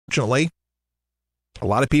unfortunately, a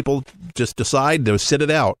lot of people just decide to sit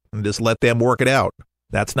it out and just let them work it out.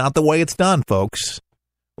 That's not the way it's done, folks.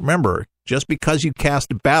 Remember, just because you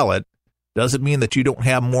cast a ballot doesn't mean that you don't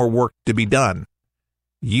have more work to be done.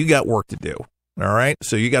 You got work to do, all right?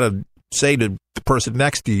 So you got to say to the person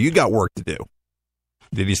next to you, you got work to do.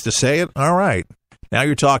 Did he just say it? All right. Now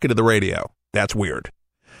you're talking to the radio. That's weird.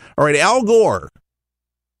 All right, Al Gore,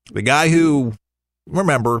 the guy who,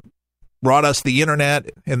 remember, brought us the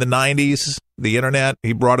internet in the 90s, the internet.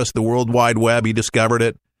 He brought us the World Wide Web. He discovered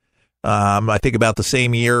it. I think about the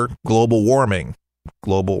same year, global warming,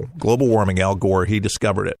 Al Gore, he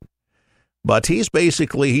discovered it. But he's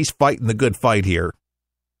fighting the good fight here.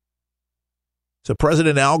 So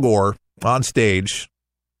President Al Gore on stage,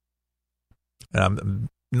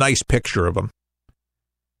 nice picture of him.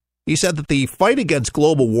 He said that the fight against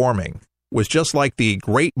global warming was just like the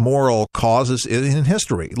great moral causes in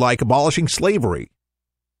history, like abolishing slavery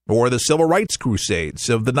or the civil rights crusades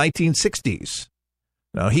of the 1960s.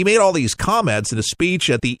 Now, he made all these comments in a speech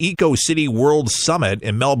at the Eco City World Summit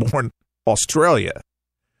in Melbourne, Australia.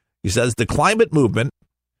 He says the climate movement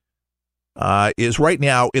is right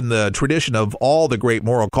now in the tradition of all the great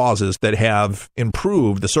moral causes that have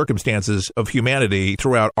improved the circumstances of humanity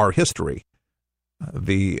throughout our history.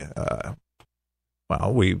 We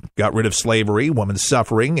got rid of slavery, women's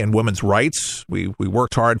suffering, and women's rights. We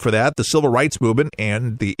worked hard for that. The civil rights movement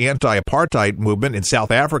and the anti-apartheid movement in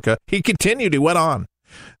South Africa. He continued. He went on.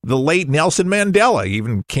 The late Nelson Mandela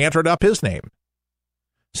even cantered up his name.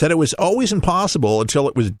 Said it was always impossible until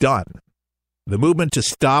it was done. The movement to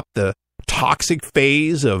stop the toxic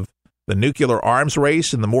phase of the nuclear arms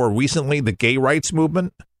race and the more recently the gay rights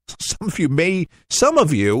movement. Some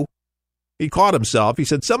of you, he caught himself. He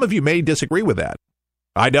said, some of you may disagree with that.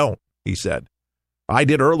 I don't, he said. I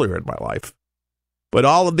did earlier in my life. But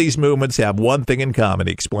all of these movements have one thing in common,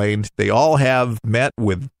 he explained. They all have met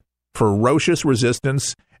with ferocious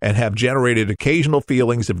resistance and have generated occasional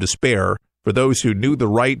feelings of despair for those who knew the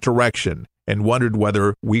right direction and wondered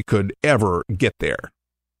whether we could ever get there.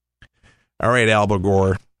 All right, Al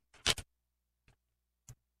Gore.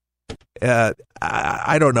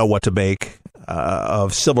 I don't know what to make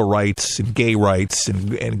of civil rights and gay rights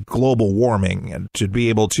and global warming, and to be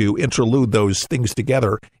able to interlude those things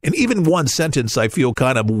together. And even one sentence, I feel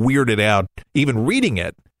kind of weirded out, even reading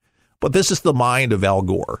it. But this is the mind of Al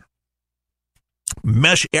Gore.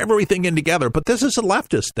 Mesh everything in together. But this is a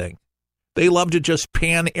leftist thing. They love to just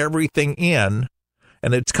pan everything in.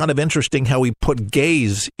 And it's kind of interesting how he put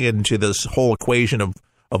gays into this whole equation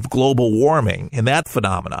of global warming and that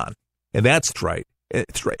phenomenon. And that's right.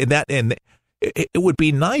 It's right. And it would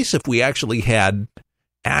be nice if we actually had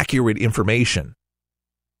accurate information.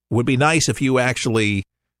 It would be nice if you actually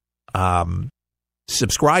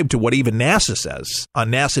subscribe to what even NASA says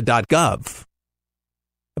on nasa.gov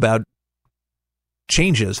about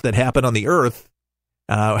changes that happen on the Earth,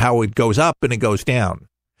 how it goes up and it goes down.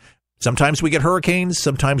 Sometimes we get hurricanes,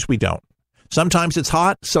 sometimes we don't. Sometimes it's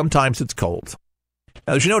hot, sometimes it's cold.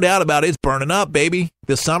 Now, there's no doubt about it, it's burning up, baby.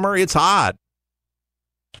 This summer, it's hot.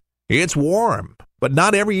 It's warm, but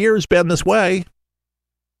not every year has been this way.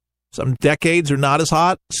 Some decades are not as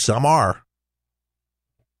hot, some are.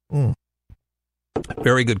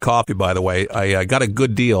 Very good coffee, by the way. I got a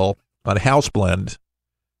good deal on House Blend,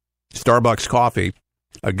 Starbucks coffee,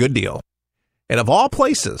 a good deal. And of all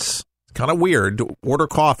places, it's kind of weird to order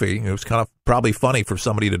coffee. It was kind of probably funny for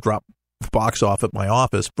somebody to drop the box off at my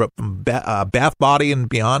office from Bath Body and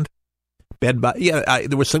Beyond. There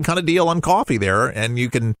was some kind of deal on coffee there, and you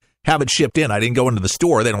can have it shipped in. I didn't go into the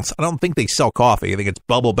store. I don't think they sell coffee. I think it's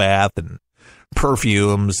bubble bath and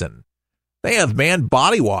perfumes, and they have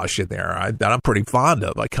body wash in there that I'm pretty fond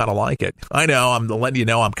of. I kind of like it. I know, I'm letting you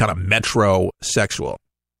know I'm kind of metrosexual.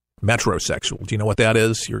 Metrosexual. Do you know what that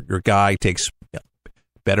is? Your guy takes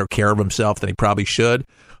better care of himself than he probably should.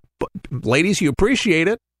 But ladies, you appreciate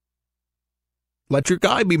it. Let your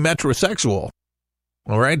guy be metrosexual.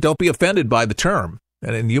 All right? Don't be offended by the term.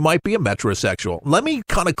 And you might be a metrosexual. Let me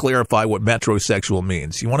kind of clarify what metrosexual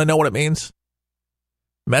means. You want to know what it means?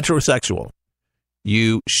 Metrosexual.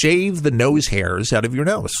 You shave the nose hairs out of your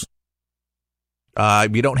nose.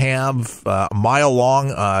 You don't have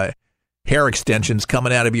mile-long hair extensions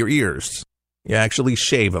coming out of your ears. You actually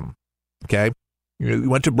shave them. Okay? You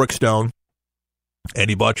went to Brookstone and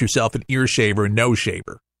you bought yourself an ear shaver and nose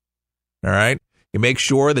shaver. All right? You make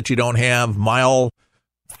sure that you don't have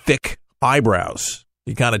mile-thick eyebrows.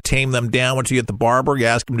 You kind of tame them down once you get the barber. You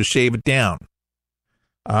ask him to shave it down.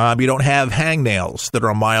 You don't have hangnails that are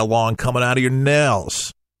a mile long coming out of your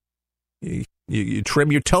nails. You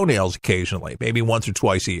trim your toenails occasionally, maybe once or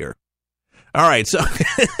twice a year. All right, so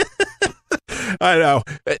I know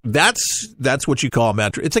that's what you call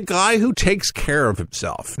metro. It's a guy who takes care of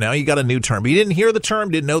himself. Now you got a new term. You didn't hear the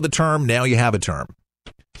term, didn't know the term. Now you have a term.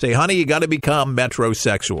 Say, honey, you got to become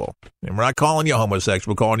metrosexual. And we're not calling you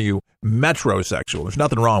homosexual, we're calling you metrosexual. There's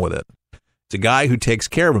nothing wrong with it. It's a guy who takes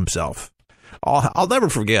care of himself. I'll never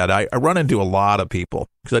forget. I run into a lot of people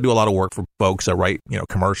because I do a lot of work for folks. I write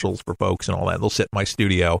commercials for folks and all that. They'll sit in my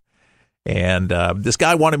studio. And this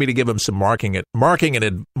guy wanted me to give him some marketing.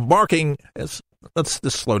 Let's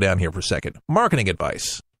just slow down here for a second. Marketing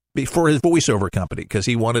advice for his voiceover company because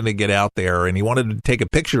he wanted to get out there and he wanted to take a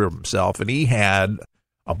picture of himself. And he had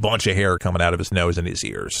a bunch of hair coming out of his nose and his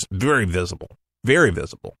ears, very visible, very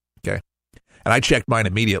visible. Okay, and I checked mine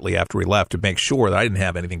immediately after he left to make sure that I didn't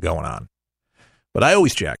have anything going on. But I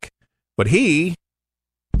always check. But he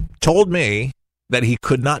told me that he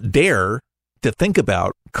could not dare to think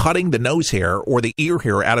about cutting the nose hair or the ear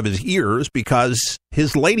hair out of his ears because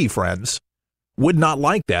his lady friends would not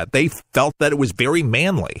like that. They felt that it was very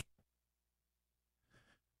manly.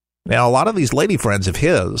 Now, a lot of these lady friends of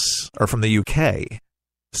his are from the UK,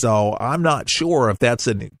 so I'm not sure if that's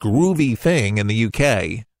a groovy thing in the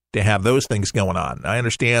UK to have those things going on. I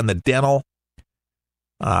understand the dental,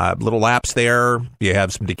 little lapse there. You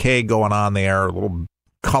have some decay going on there, little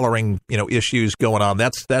coloring, issues going on.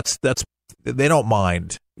 That's they don't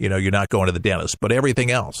mind, you're not going to the dentist, but everything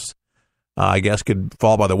else, I guess, could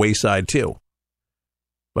fall by the wayside too.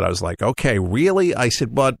 But I was like, okay, really? I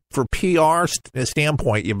said, but for PR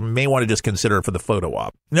standpoint, you may want to just consider it for the photo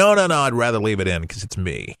op. No, I'd rather leave it in because it's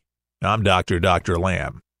me. I'm Dr.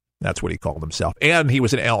 Lamb. That's what he called himself. And he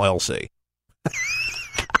was an LLC.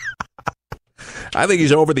 I think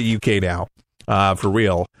he's over the UK now, for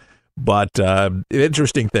real. But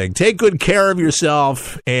interesting thing. Take good care of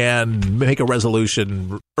yourself and make a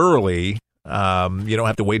resolution early. You don't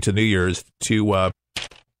have to wait till New Year's to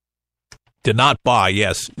not buy.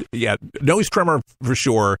 Yes. Yeah. Nose trimmer for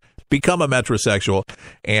sure. Become a metrosexual.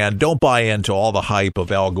 And don't buy into all the hype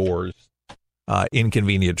of Al Gore's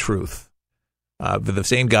inconvenient truth. The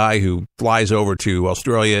same guy who flies over to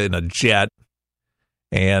Australia in a jet.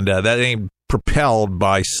 And that ain't propelled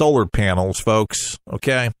by solar panels, folks.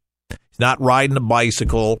 Okay. He's not riding a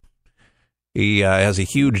bicycle. He has a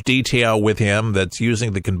huge detail with him that's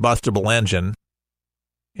using the combustible engine.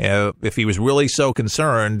 If he was really so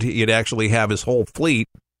concerned, he'd actually have his whole fleet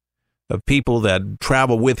of people that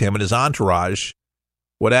travel with him and his entourage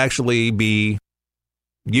would actually be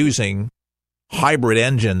using hybrid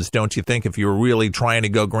engines, don't you think, if you were really trying to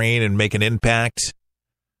go green and make an impact?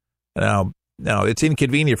 Now, it's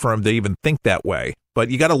inconvenient for him to even think that way, but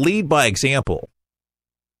you got to lead by example.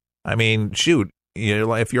 I mean, shoot,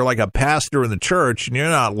 if you're like a pastor in the church and you're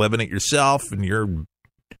not living it yourself and you're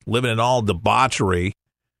living in all debauchery,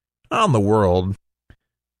 how in the world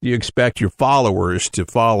do you expect your followers to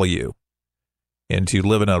follow you and to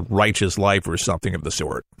live in a righteous life or something of the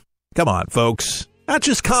sort? Come on, folks. That's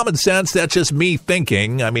just common sense. That's just me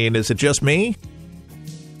thinking. I mean, is it just me?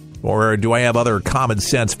 Or do I have other common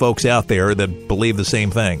sense folks out there that believe the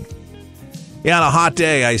same thing? Yeah, on a hot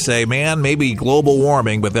day, I say, man, maybe global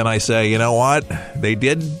warming. But then I say, you know what? They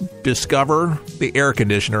did discover the air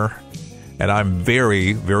conditioner. And I'm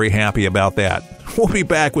very, very happy about that. We'll be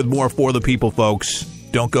back with more For the People, folks.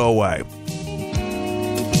 Don't go away. We'll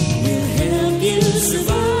help you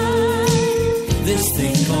survive this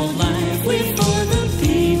thing called life. We're for the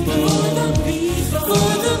people. For the people.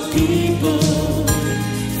 For the people.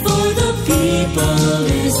 For the people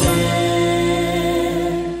is there.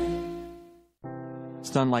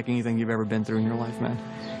 It's unlike anything you've ever been through in your life, man.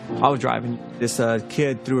 I was driving. This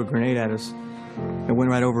kid threw a grenade at us. It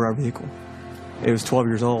went right over our vehicle. It was 12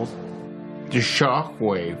 years old. The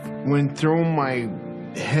shockwave went through my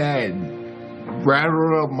head,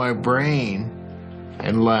 rattled up my brain,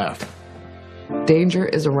 and left. Danger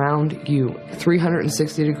is around you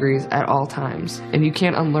 360 degrees at all times, and you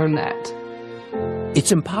can't unlearn that.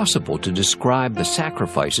 It's impossible to describe the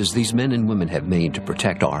sacrifices these men and women have made to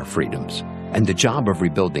protect our freedoms, and the job of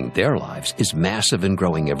rebuilding their lives is massive and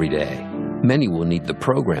growing every day. Many will need the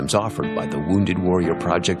programs offered by the Wounded Warrior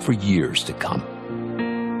Project for years to come.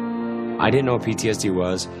 I didn't know what PTSD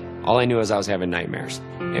was. All I knew is I was having nightmares.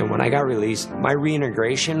 And when I got released, my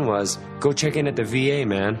reintegration was go check in at the VA,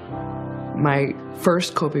 man. My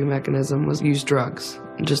first coping mechanism was use drugs.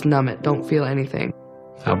 Just numb it. Don't feel anything.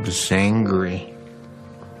 I was angry.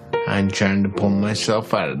 I'm trying to pull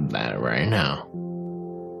myself out of that right now.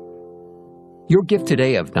 Your gift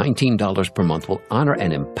today of $19 per month will honor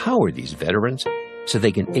and empower these veterans so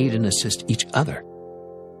they can aid and assist each other.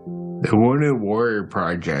 The Wounded Warrior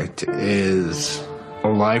Project is a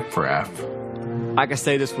life raft I can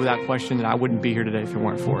say this without question that I wouldn't be here today if it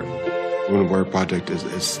weren't for it. Wounded Warrior Project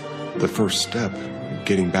is the first step,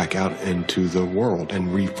 getting back out into the world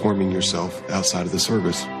and reforming yourself outside of the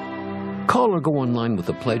service. Call or go online with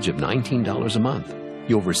a pledge of $19 a month.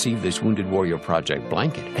 You'll receive this Wounded Warrior Project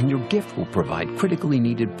blanket, and your gift will provide critically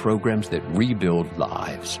needed programs that rebuild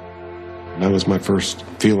lives. That was my first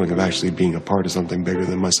feeling of actually being a part of something bigger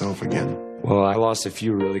than myself again. Well, I lost a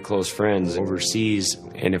few really close friends overseas,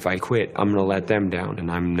 and if I quit, I'm going to let them down, and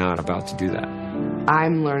I'm not about to do that.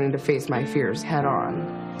 I'm learning to face my fears head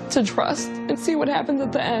on, to trust and see what happens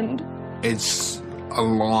at the end. It's a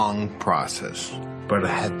long process, but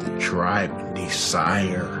I had the drive and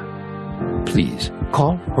desire. Please,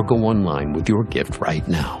 call or go online with your gift right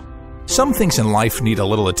now. Some things in life need a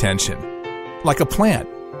little attention. Like a plant.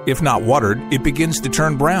 If not watered, it begins to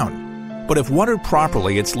turn brown. But if watered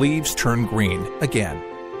properly, its leaves turn green again.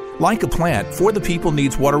 Like a plant, For the People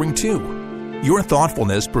needs watering too. Your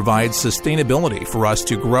thoughtfulness provides sustainability for us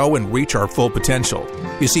to grow and reach our full potential.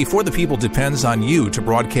 You see, For the People depends on you to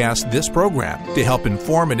broadcast this program to help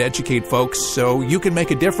inform and educate folks so you can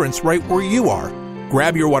make a difference right where you are.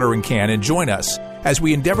 Grab your watering can and join us as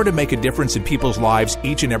we endeavor to make a difference in people's lives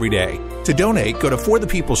each and every day. To donate, go to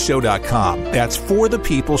forthepeopleshow.com. That's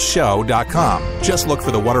forthepeopleshow.com. Just look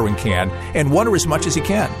for the watering can and water as much as you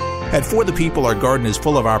can. At For the People, our garden is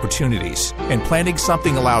full of opportunities, and planting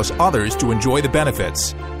something allows others to enjoy the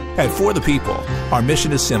benefits. At For the People, our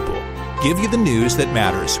mission is simple. Give you the news that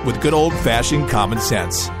matters with good old-fashioned common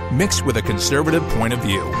sense, mixed with a conservative point of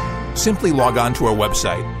view. Simply log on to our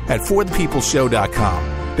website at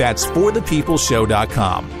forthepeopleshow.com. That's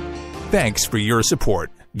forthepeopleshow.com. Thanks for your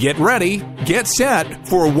support. Get ready, get set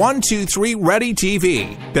for 123 Ready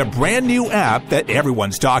TV, the brand new app that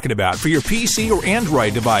everyone's talking about for your PC or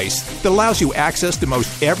Android device that allows you access to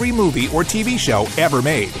most every movie or TV show ever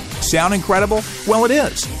made. Sound incredible? Well, it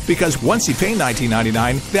is, because once you pay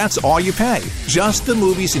 $19.99, that's all you pay. Just the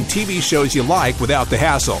movies and TV shows you like without the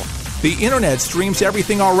hassle. The internet streams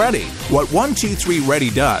everything already. What 123 Ready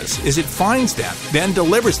does is it finds them, then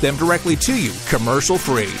delivers them directly to you,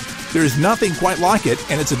 commercial-free. There's nothing quite like it,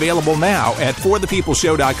 and it's available now at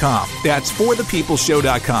forthepeopleshow.com. That's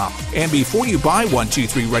forthepeopleshow.com. And before you buy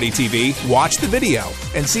 123 Ready TV, watch the video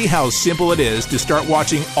and see how simple it is to start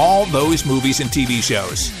watching all those movies and TV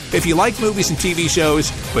shows. If you like movies and TV shows,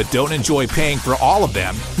 but don't enjoy paying for all of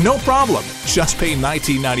them, no problem. Just pay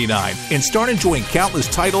 $19.99 and start enjoying countless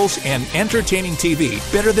titles and entertaining TV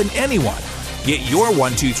better than anyone. Get your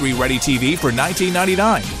 123 Ready TV for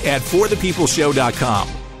 $19.99 at forthepeopleshow.com.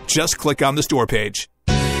 Just click on the store page.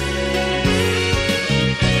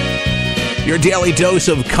 Your daily dose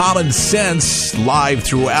of common sense live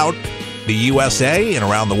throughout the USA and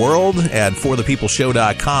around the world at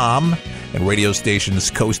forthepeopleshow.com and radio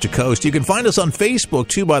stations coast to coast. You can find us on Facebook,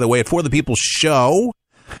 too, by the way, at For the People Show,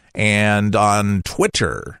 and on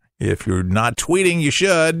Twitter. If you're not tweeting, you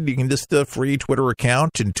should. You can just free Twitter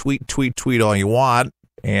account and tweet all you want.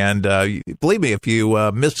 And believe me, if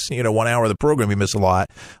you miss 1 hour of the program, you miss a lot.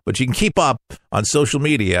 But you can keep up on social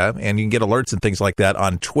media, and you can get alerts and things like that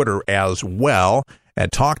on Twitter as well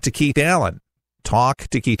at Talk to Keith Allen. Talk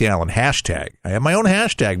to Keith Allen, hashtag. I have my own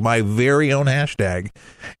hashtag, my very own hashtag,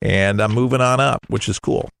 and I'm moving on up, which is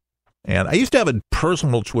cool. And I used to have a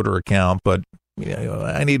personal Twitter account, but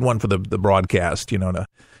I need one for the broadcast, to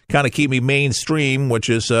kind of keep me mainstream, which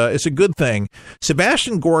is it's a good thing.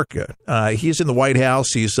 Sebastian Gorka, he's in the White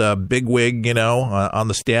House. He's a bigwig, on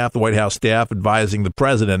the staff, the White House staff, advising the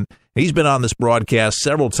president. He's been on this broadcast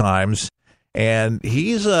several times, and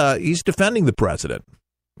he's defending the president.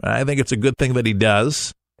 I think it's a good thing that he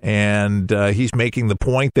does, and he's making the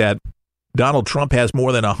point that Donald Trump has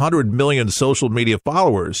more than 100 million social media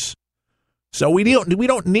followers. So we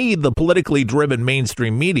don't need the politically driven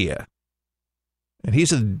mainstream media. And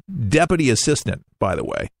he's a deputy assistant, by the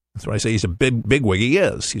way. That's why I say he's a bigwig. He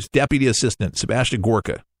is. He's deputy assistant, Sebastian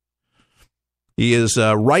Gorka. He is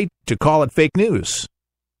right to call it fake news.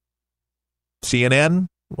 CNN,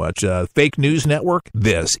 watch Fake News Network.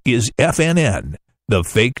 This is FNN, the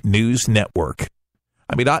Fake News Network.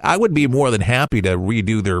 I mean, I would be more than happy to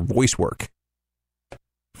redo their voice work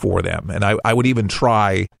for them. And I would even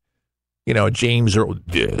try, James Earl.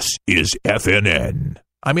 This is FNN.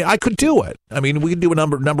 I mean, I could do it. I mean, we could do a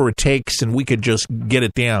number of takes and we could just get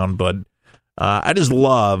it down. But I just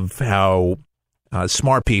love how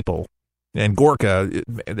smart people, and Gorka,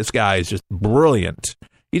 this guy is just brilliant.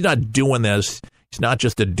 He's not doing this. He's not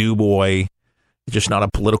just a do-boy. He's just not a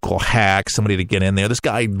political hack, somebody to get in there. This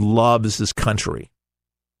guy loves this country,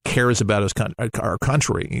 cares about our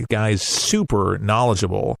country. The guy is super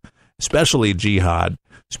knowledgeable, especially jihad,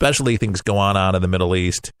 especially things going on in the Middle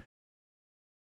East.